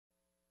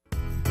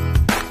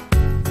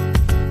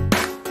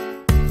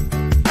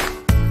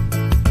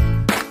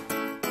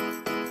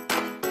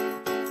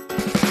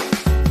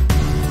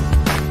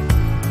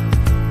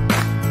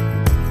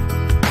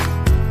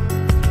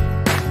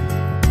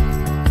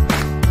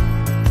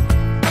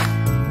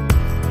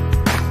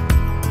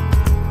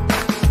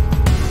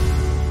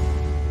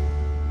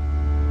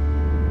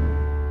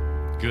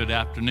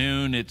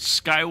afternoon. It's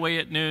Skyway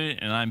at noon,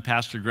 and I'm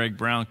Pastor Greg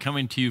Brown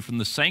coming to you from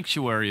the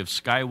sanctuary of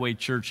Skyway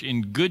Church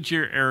in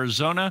Goodyear,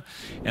 Arizona.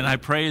 And I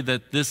pray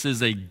that this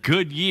is a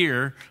good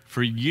year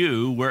for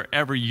you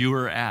wherever you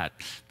are at,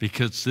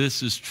 because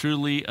this is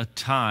truly a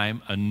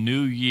time, a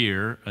new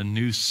year, a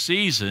new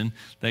season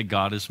that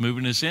God is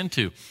moving us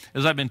into.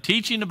 As I've been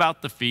teaching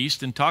about the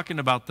feast and talking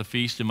about the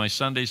feast in my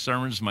Sunday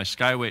sermons, my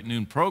Skyway at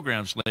noon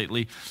programs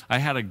lately, I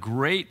had a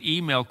great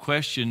email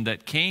question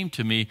that came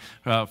to me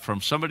from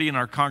somebody in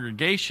our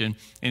congregation,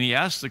 and he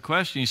asked the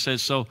question. He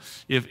says, so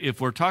if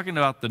we're talking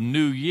about the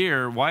new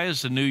year, why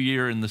is the new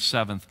year in the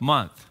 7th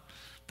month?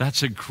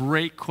 That's a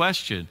great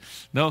question.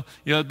 No,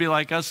 it'd be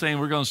like us saying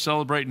we're going to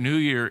celebrate New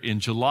Year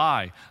in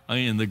July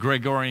in the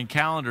Gregorian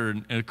calendar,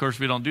 and of course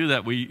we don't do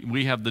that.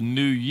 We have the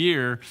new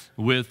year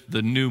with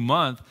the new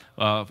month.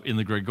 In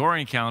the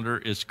Gregorian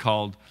calendar, it's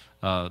called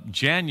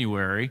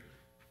January.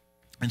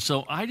 And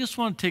so I just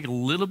want to take a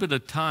little bit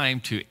of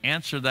time to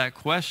answer that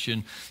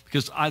question,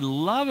 because I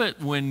love it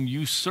when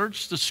you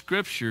search the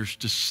scriptures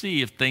to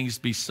see if things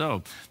be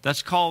so.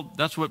 That's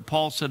what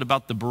Paul said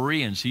about the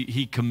Bereans.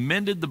 He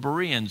commended the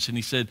Bereans, and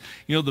he said,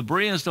 the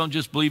Bereans don't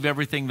just believe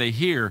everything they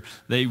hear.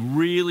 They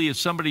really, if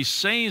somebody's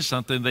saying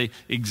something, they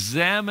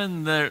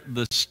examine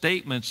the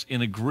statements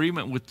in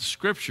agreement with the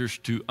scriptures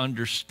to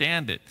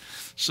understand it.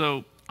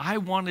 So I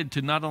wanted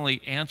to not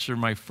only answer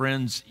my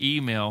friend's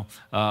email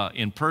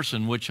in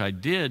person, which I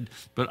did,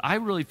 but I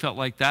really felt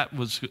like that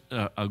was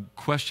a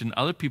question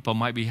other people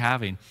might be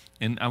having.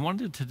 And I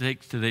wanted to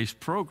take today's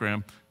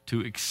program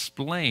to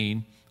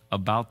explain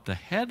about the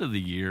head of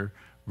the year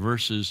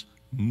versus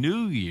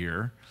New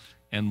Year,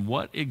 and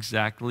what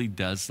exactly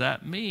does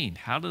that mean?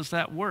 How does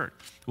that work?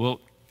 Well,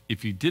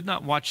 if you did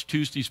not watch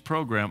Tuesday's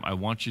program, I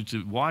want you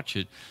to watch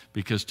it,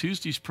 because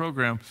Tuesday's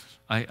program,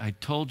 I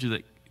told you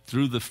that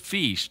through the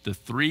feast, the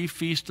 3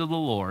 feasts of the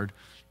Lord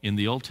in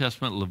the Old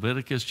Testament,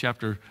 Leviticus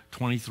chapter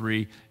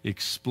 23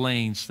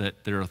 explains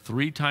that there are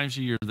 3 times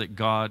a year that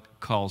God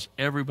calls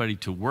everybody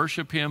to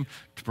worship Him,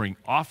 to bring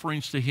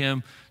offerings to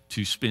Him,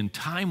 to spend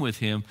time with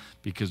Him,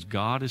 because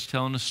God is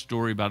telling a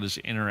story about His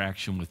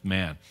interaction with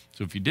man.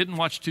 So if you didn't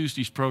watch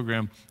Tuesday's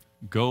program,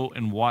 go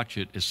and watch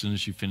it as soon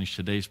as you finish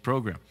today's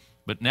program.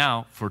 But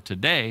now, for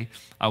today,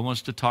 I want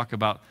us to talk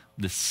about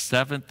the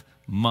 7th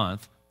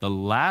month. The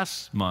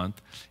last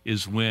month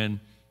is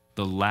when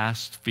the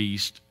last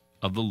feast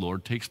of the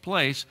Lord takes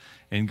place,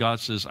 and God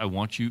says, I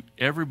want you,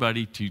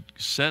 everybody, to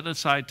set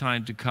aside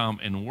time to come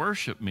and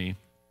worship me.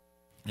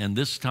 And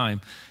this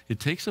time, it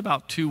takes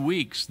about 2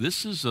 weeks.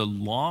 This is a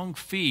long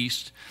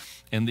feast,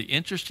 and the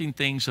interesting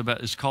things about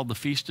it's called the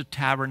Feast of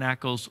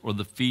Tabernacles or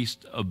the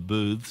Feast of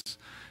Booths.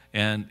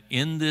 And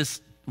in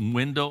this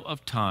window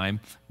of time,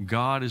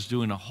 God is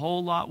doing a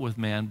whole lot with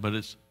man, but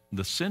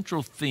the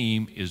central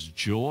theme is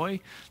joy.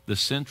 The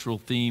central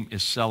theme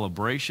is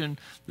celebration.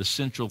 The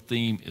central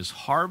theme is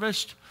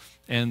harvest.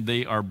 And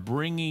they are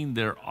bringing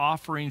their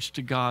offerings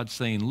to God,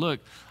 saying, look,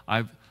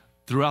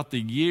 throughout the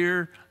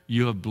year,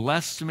 you have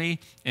blessed me,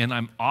 and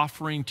I'm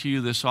offering to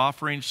you this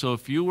offering. So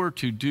if you were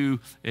to do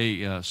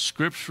a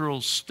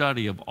scriptural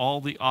study of all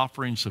the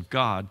offerings of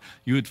God,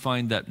 you would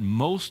find that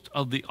most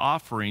of the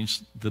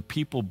offerings the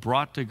people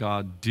brought to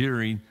God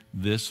during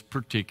this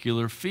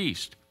particular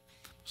feast.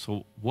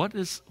 So what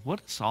is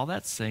all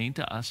that saying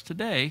to us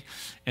today?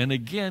 And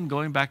again,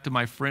 going back to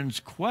my friend's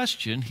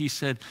question, he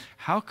said,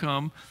 how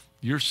come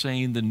you're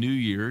saying the new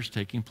year is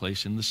taking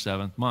place in the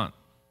 7th month?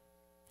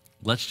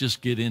 Let's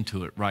just get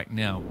into it right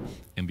now.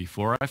 And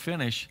before I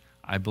finish,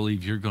 I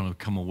believe you're going to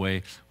come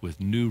away with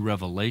new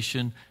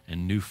revelation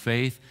and new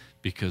faith,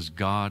 because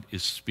God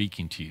is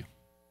speaking to you.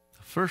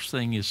 The first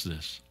thing is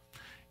this.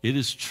 It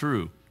is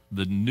true.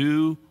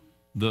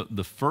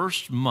 The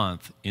first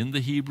month in the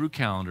Hebrew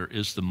calendar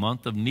is the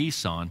month of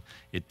Nisan.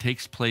 It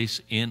takes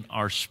place in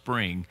our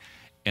spring.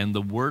 And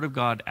the Word of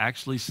God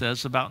actually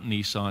says about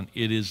Nisan,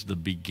 it is the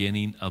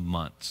beginning of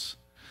months.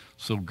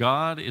 So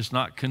God is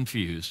not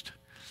confused.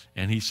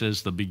 And He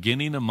says the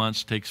beginning of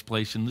months takes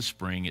place in the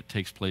spring. It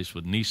takes place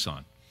with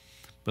Nisan.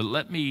 But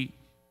let me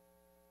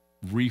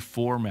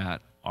reformat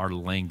our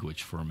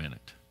language for a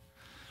minute.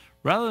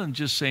 Rather than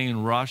just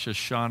saying Rosh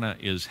Hashanah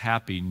is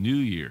Happy New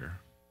Year,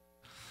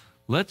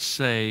 let's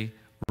say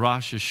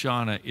Rosh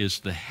Hashanah is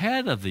the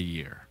head of the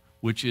year,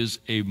 which is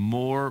a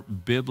more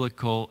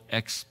biblical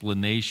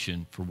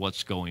explanation for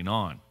what's going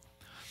on.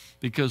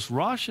 Because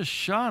Rosh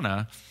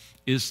Hashanah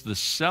is the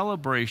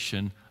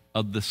celebration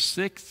of the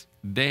 6th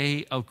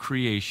day of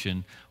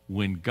creation,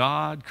 when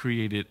God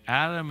created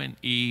Adam and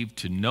Eve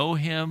to know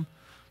Him,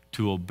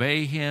 to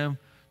obey Him,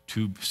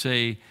 to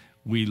say,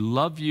 we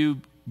love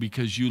you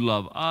because you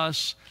love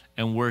us,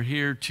 and we're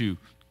here to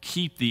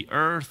keep the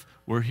earth.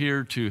 We're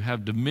here to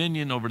have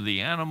dominion over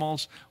the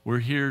animals. We're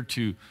here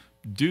to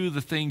do the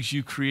things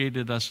you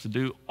created us to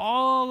do.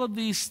 All of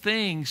these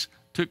things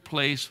took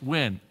place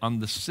when?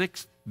 On the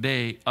 6th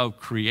day of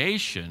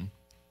creation.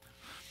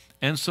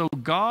 And so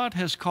God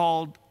has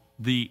called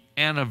the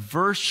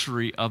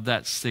anniversary of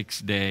that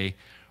 6th day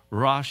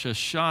Rosh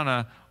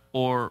Hashanah,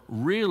 or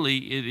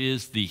really it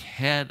is the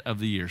head of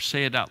the year.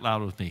 Say it out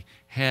loud with me,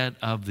 head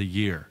of the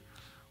year,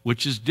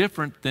 which is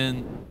different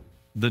than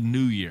the new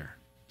year.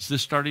 Is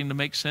this starting to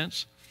make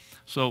sense?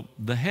 So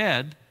the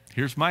head,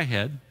 here's my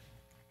head.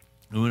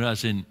 When I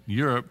was in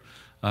Europe,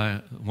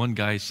 one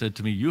guy said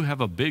to me, "You have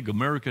a big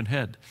American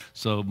head."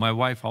 So my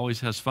wife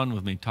always has fun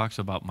with me, talks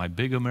about my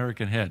big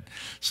American head.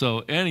 So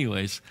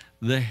anyways,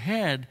 the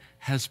head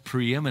has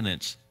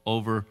preeminence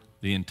over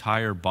the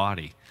entire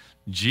body.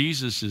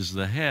 Jesus is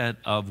the head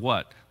of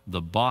what?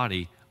 The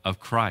body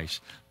of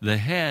Christ. The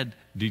head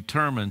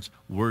determines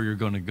where you're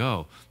going to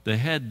go. The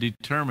head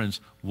determines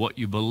what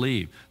you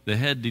believe. The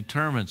head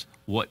determines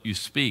what you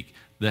speak.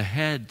 The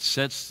head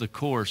sets the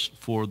course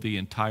for the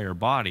entire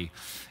body.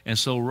 And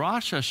so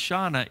Rosh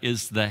Hashanah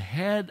is the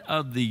head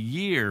of the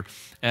year.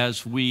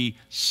 As we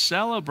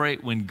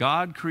celebrate when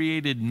God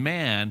created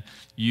man,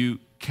 you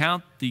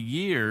count the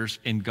years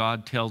and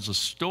God tells a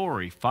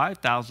story.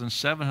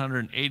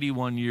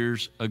 5,781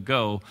 years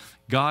ago,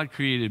 God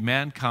created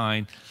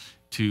mankind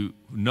to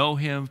know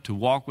him, to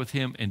walk with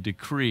him, and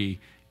decree,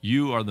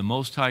 "You are the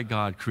Most High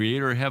God,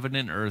 creator of heaven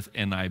and earth,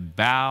 and I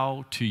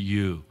bow to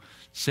you."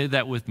 Say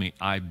that with me.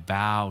 I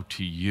bow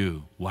to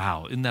you.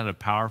 Wow, isn't that a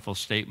powerful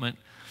statement?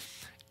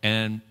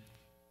 And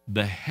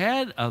the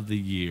head of the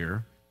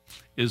year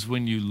is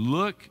when you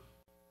look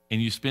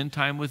and you spend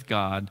time with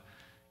God,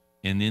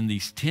 and in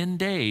these 10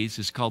 days,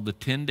 it's called the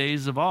 10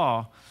 days of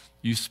awe,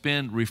 you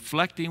spend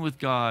reflecting with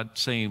God,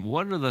 saying,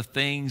 what are the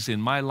things in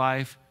my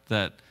life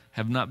that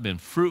have not been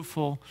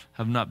fruitful,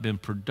 have not been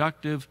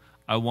productive?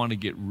 I want to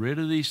get rid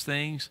of these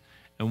things.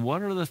 And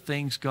what are the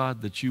things,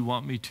 God, that you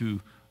want me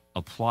to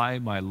apply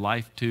my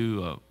life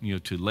to,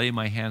 to lay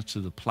my hands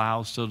to the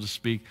plow, so to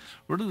speak?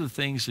 What are the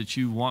things that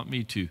you want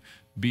me to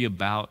be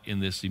about in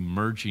this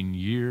emerging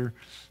year?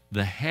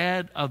 The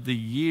head of the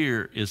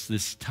year is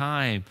this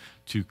time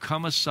to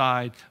come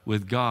aside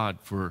with God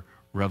for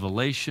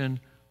revelation,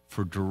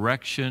 for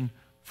direction,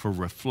 for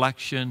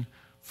reflection,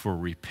 for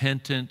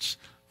repentance,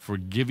 for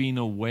giving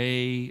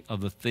away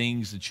of the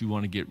things that you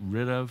want to get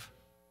rid of.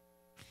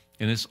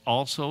 And it's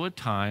also a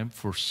time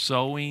for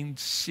sowing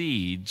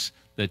seeds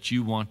that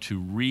you want to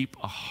reap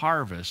a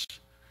harvest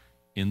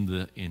in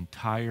the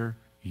entire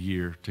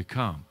year to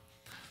come.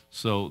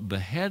 So the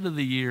head of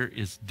the year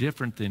is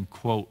different than,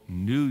 quote,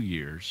 New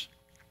Year's.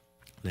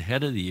 The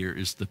head of the year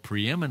is the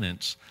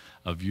preeminence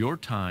of your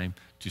time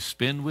to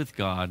spend with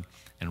God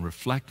and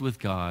reflect with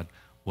God.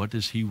 What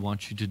does he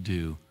want you to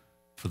do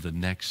for the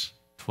next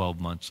 12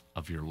 months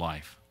of your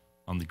life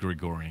on the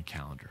Gregorian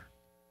calendar?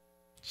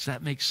 Does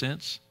that make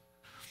sense?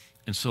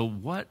 And so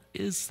what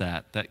is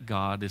that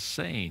God is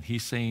saying?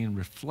 He's saying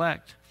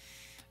reflect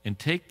and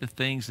take the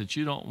things that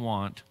you don't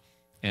want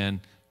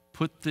and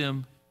put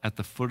them at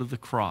the foot of the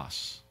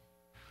cross.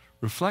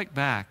 Reflect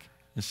back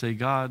and say,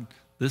 God,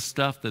 this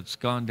stuff that's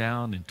gone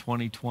down in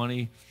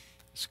 2020,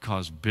 it's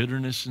caused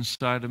bitterness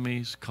inside of me.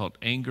 It's caused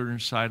anger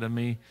inside of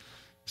me.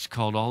 It's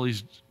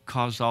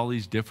caused all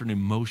these different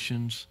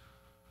emotions.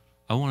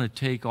 I want to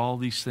take all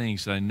these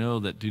things that I know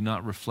that do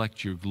not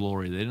reflect your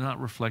glory. They do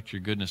not reflect your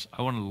goodness.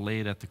 I want to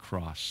lay it at the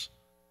cross,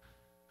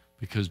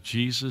 because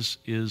Jesus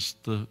is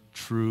the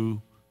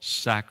true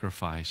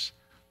sacrifice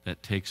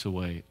that takes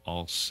away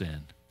all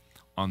sin.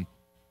 On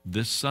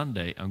this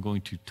Sunday, I'm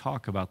going to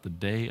talk about the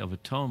Day of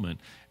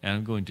Atonement, and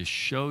I'm going to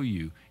show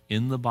you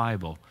in the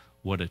Bible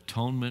what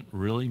atonement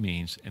really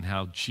means and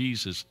how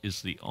Jesus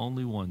is the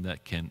only one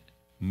that can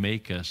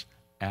make us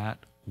at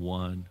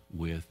one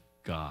with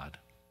God.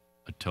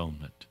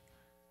 Atonement.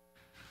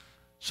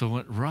 So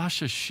at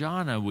Rosh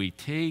Hashanah, we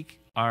take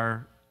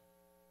our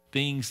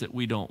things that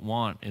we don't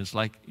want. It's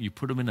like you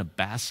put them in a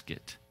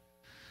basket.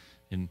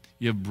 And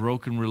you have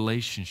broken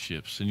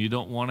relationships, and you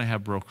don't want to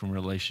have broken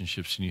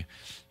relationships, and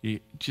you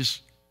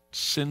just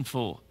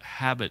sinful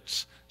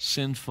habits,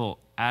 sinful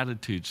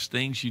attitudes,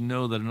 things you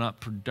know that are not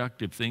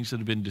productive, things that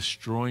have been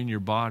destroying your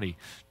body,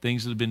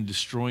 things that have been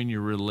destroying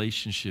your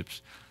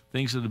relationships,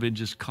 things that have been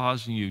just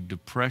causing you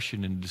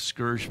depression and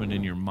discouragement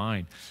in your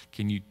mind.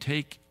 Can you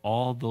take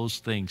all those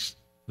things?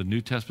 The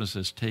New Testament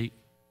says, take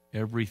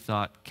every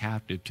thought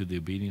captive to the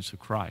obedience of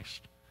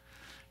Christ.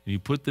 And you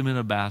put them in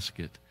a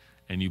basket,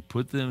 and you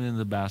put them in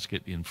the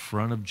basket in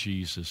front of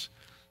Jesus,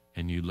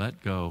 and you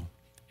let go,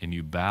 and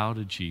you bow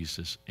to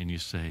Jesus, and you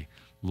say,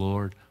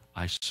 Lord,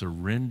 I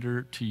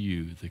surrender to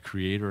you, the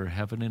creator of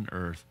heaven and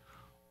earth,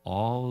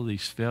 all of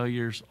these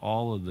failures,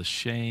 all of the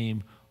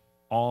shame,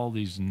 all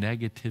these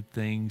negative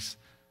things,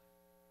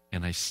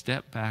 and I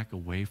step back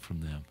away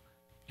from them,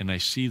 and I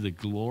see the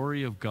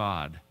glory of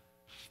God,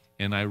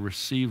 and I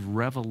receive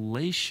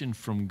revelation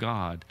from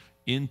God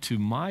into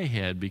my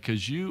head,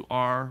 because you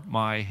are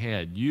my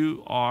head.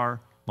 You are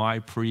my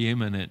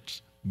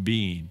preeminent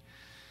being.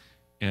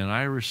 And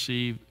I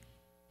receive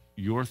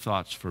your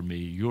thoughts for me,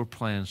 your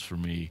plans for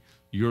me,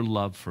 your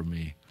love for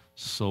me,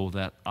 so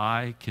that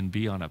I can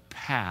be on a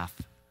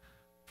path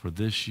for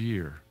this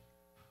year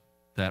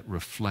that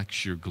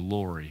reflects your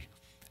glory.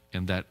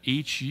 And that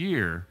each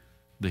year,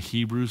 the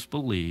Hebrews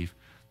believe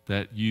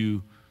that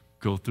you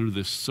go through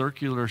this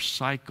circular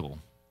cycle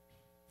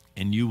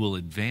and you will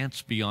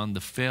advance beyond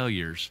the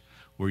failures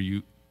where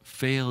you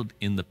failed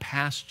in the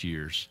past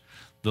years,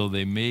 though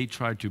they may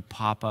try to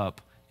pop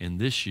up in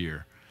this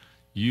year.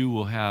 You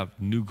will have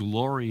new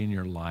glory in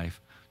your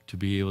life to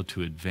be able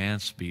to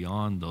advance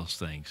beyond those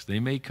things. They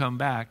may come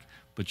back,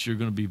 but you're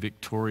going to be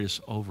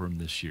victorious over them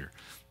this year.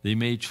 They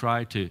may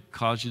try to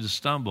cause you to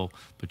stumble,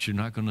 but you're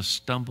not going to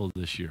stumble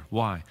this year.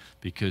 Why?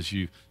 Because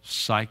you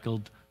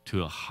cycled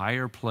to a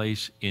higher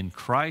place in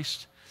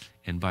Christ,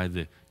 and by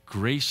the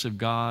grace of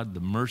God, the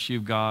mercy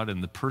of God,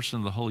 and the person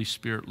of the Holy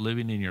Spirit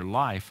living in your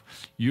life,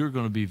 you're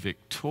going to be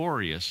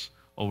victorious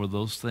over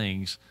those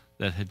things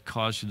that had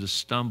caused you to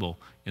stumble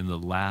in the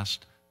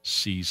last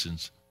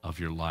seasons of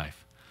your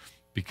life.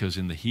 Because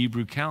in the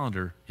Hebrew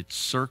calendar, it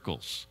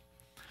circles.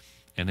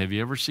 And have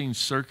you ever seen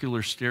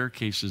circular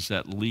staircases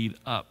that lead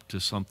up to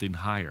something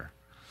higher?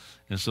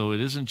 And so it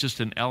isn't just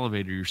an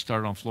elevator. You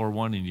start on floor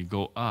 1 and you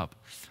go up.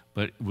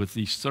 But with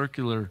these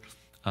circular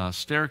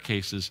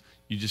staircases,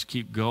 you just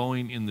keep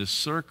going in this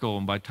circle,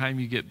 and by the time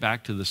you get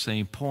back to the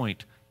same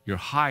point, you're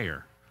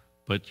higher,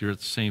 but you're at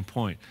the same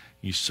point.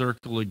 You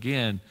circle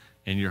again,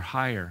 and you're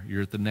higher.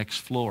 You're at the next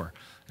floor.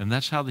 And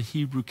that's how the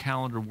Hebrew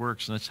calendar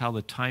works, and that's how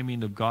the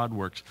timing of God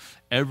works.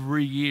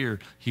 Every year,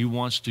 he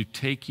wants to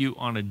take you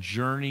on a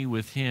journey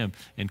with him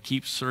and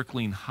keep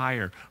circling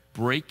higher,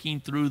 breaking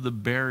through the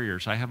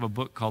barriers. I have a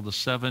book called The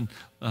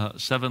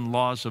Seven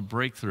Laws of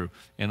Breakthrough,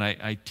 and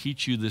I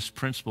teach you this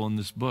principle in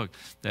this book,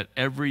 that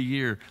every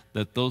year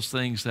that those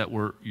things that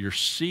were your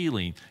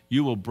ceiling,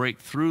 you will break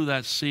through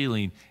that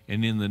ceiling,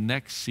 and in the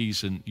next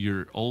season,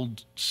 your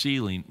old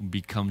ceiling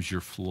becomes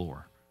your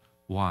floor.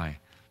 Why?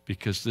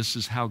 Because this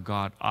is how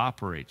God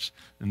operates.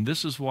 And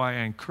this is why I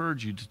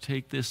encourage you to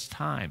take this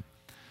time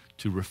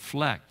to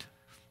reflect,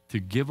 to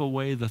give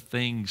away the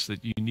things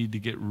that you need to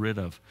get rid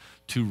of,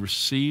 to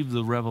receive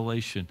the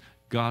revelation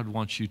God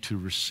wants you to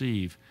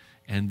receive,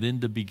 and then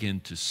to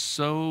begin to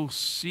sow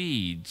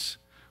seeds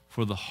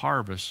for the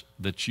harvest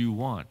that you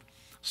want.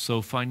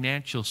 Sow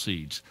financial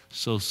seeds,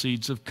 sow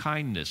seeds of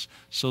kindness,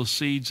 sow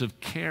seeds of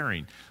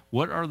caring.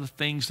 What are the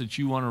things that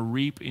you want to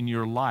reap in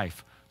your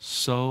life?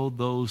 Sow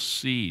those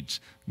seeds.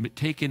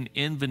 Take an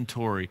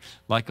inventory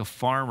like a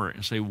farmer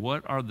and say,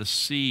 what are the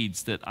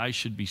seeds that I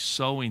should be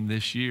sowing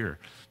this year?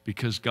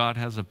 Because God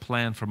has a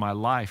plan for my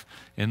life,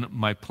 and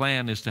my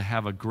plan is to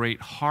have a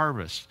great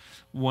harvest.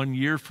 1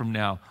 year from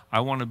now, I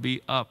want to be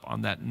up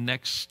on that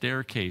next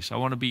staircase. I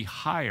want to be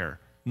higher,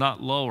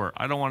 not lower.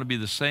 I don't want to be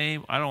the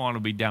same. I don't want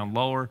to be down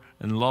lower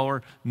and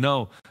lower.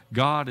 No,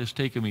 God has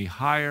taken me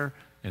higher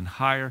and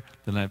higher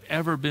than I've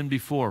ever been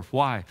before.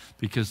 Why?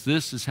 Because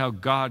this is how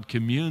God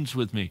communes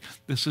with me.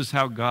 This is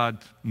how God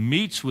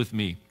meets with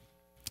me.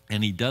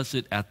 And he does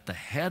it at the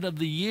head of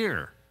the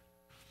year.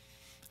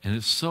 And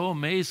it's so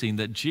amazing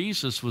that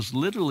Jesus was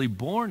literally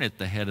born at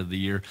the head of the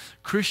year.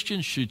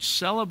 Christians should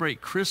celebrate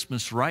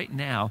Christmas right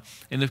now.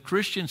 And if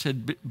Christians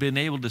had been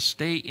able to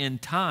stay in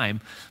time,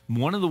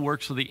 one of the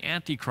works of the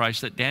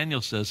Antichrist that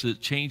Daniel says,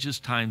 it changes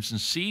times and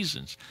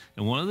seasons.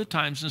 And one of the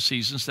times and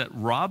seasons that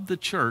robbed the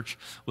church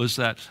was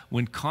that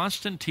when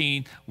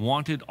Constantine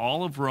wanted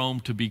all of Rome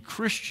to be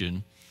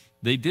Christian,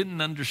 they didn't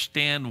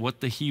understand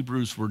what the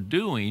Hebrews were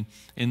doing.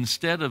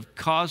 Instead of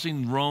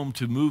causing Rome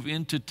to move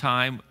into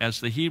time as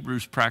the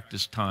Hebrews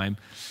practiced time,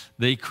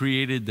 they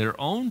created their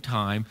own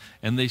time,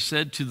 and they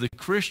said to the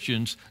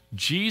Christians,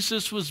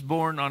 Jesus was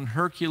born on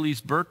Hercules'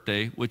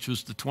 birthday, which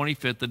was the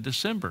 25th of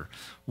December.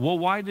 Well,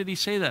 why did he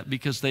say that?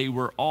 Because they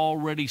were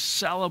already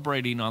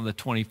celebrating on the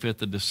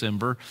 25th of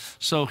December,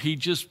 so he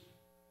just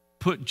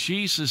put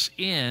Jesus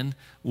in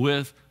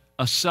with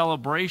a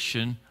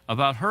celebration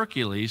about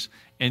Hercules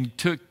and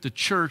took the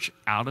church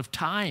out of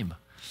time.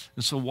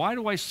 And so why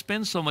do I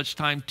spend so much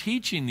time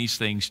teaching these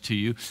things to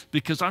you?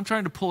 Because I'm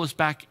trying to pull us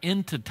back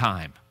into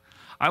time.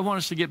 I want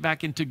us to get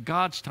back into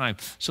God's time.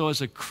 So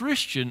as a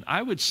Christian,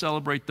 I would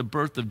celebrate the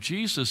birth of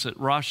Jesus at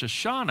Rosh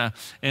Hashanah,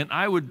 and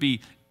I would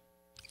be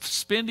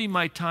spending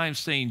my time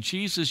saying,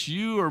 Jesus,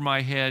 you are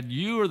my head.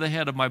 You are the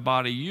head of my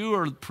body. You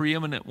are the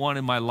preeminent one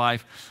in my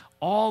life.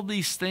 All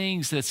these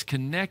things that's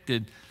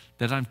connected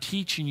that I'm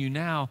teaching you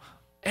now,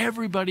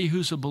 everybody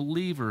who's a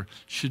believer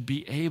should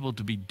be able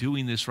to be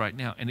doing this right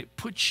now. And it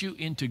puts you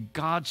into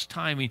God's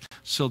timing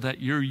so that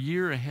your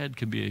year ahead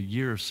can be a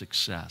year of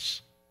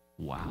success.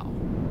 Wow.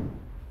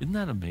 Isn't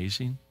that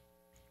amazing?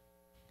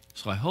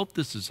 So I hope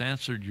this has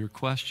answered your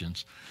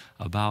questions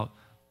about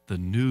the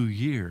new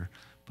year.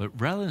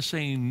 But rather than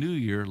saying new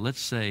year,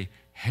 let's say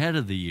head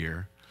of the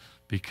year,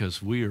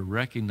 because we are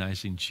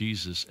recognizing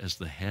Jesus as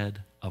the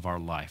head of our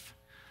life.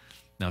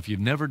 Now, if you've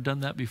never done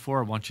that before,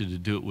 I want you to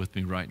do it with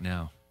me right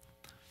now.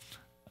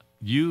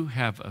 You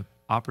have an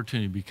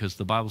opportunity because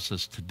the Bible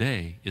says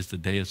today is the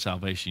day of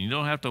salvation. You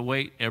don't have to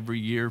wait every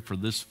year for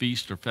this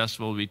feast or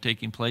festival to be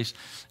taking place.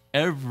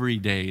 Every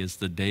day is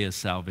the day of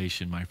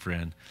salvation, my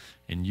friend.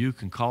 And you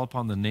can call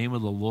upon the name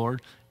of the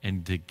Lord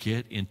and to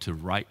get into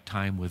right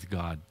time with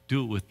God.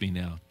 Do it with me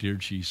now. Dear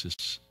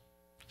Jesus,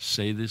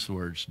 say these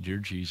words. Dear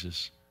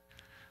Jesus,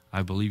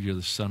 I believe you're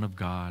the Son of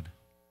God.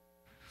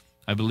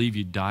 I believe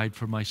you died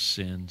for my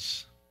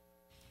sins,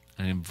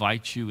 and I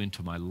invite you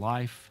into my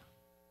life.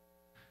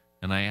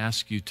 And I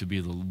ask you to be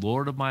the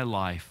Lord of my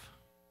life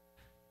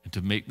and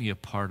to make me a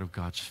part of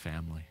God's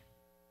family.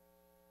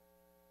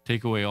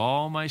 Take away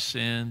all my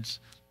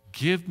sins.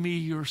 Give me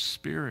your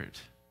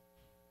Spirit.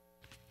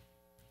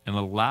 And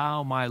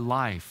allow my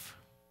life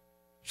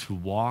to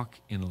walk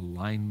in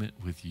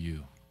alignment with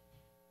you.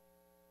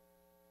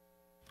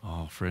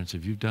 Oh, friends,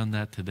 if you've done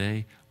that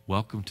today,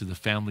 welcome to the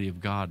family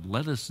of God.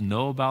 Let us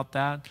know about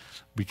that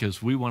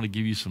because we want to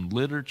give you some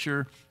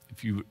literature.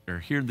 If you are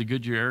here in the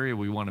Goodyear area,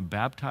 we want to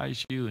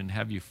baptize you and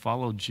have you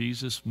follow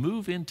Jesus.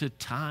 Move into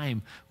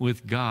time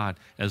with God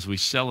as we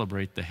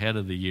celebrate the head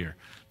of the year.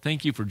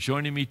 Thank you for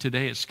joining me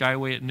today at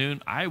Skyway at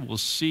noon. I will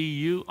see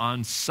you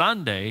on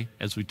Sunday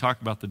as we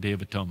talk about the Day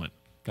of Atonement.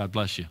 God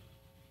bless you.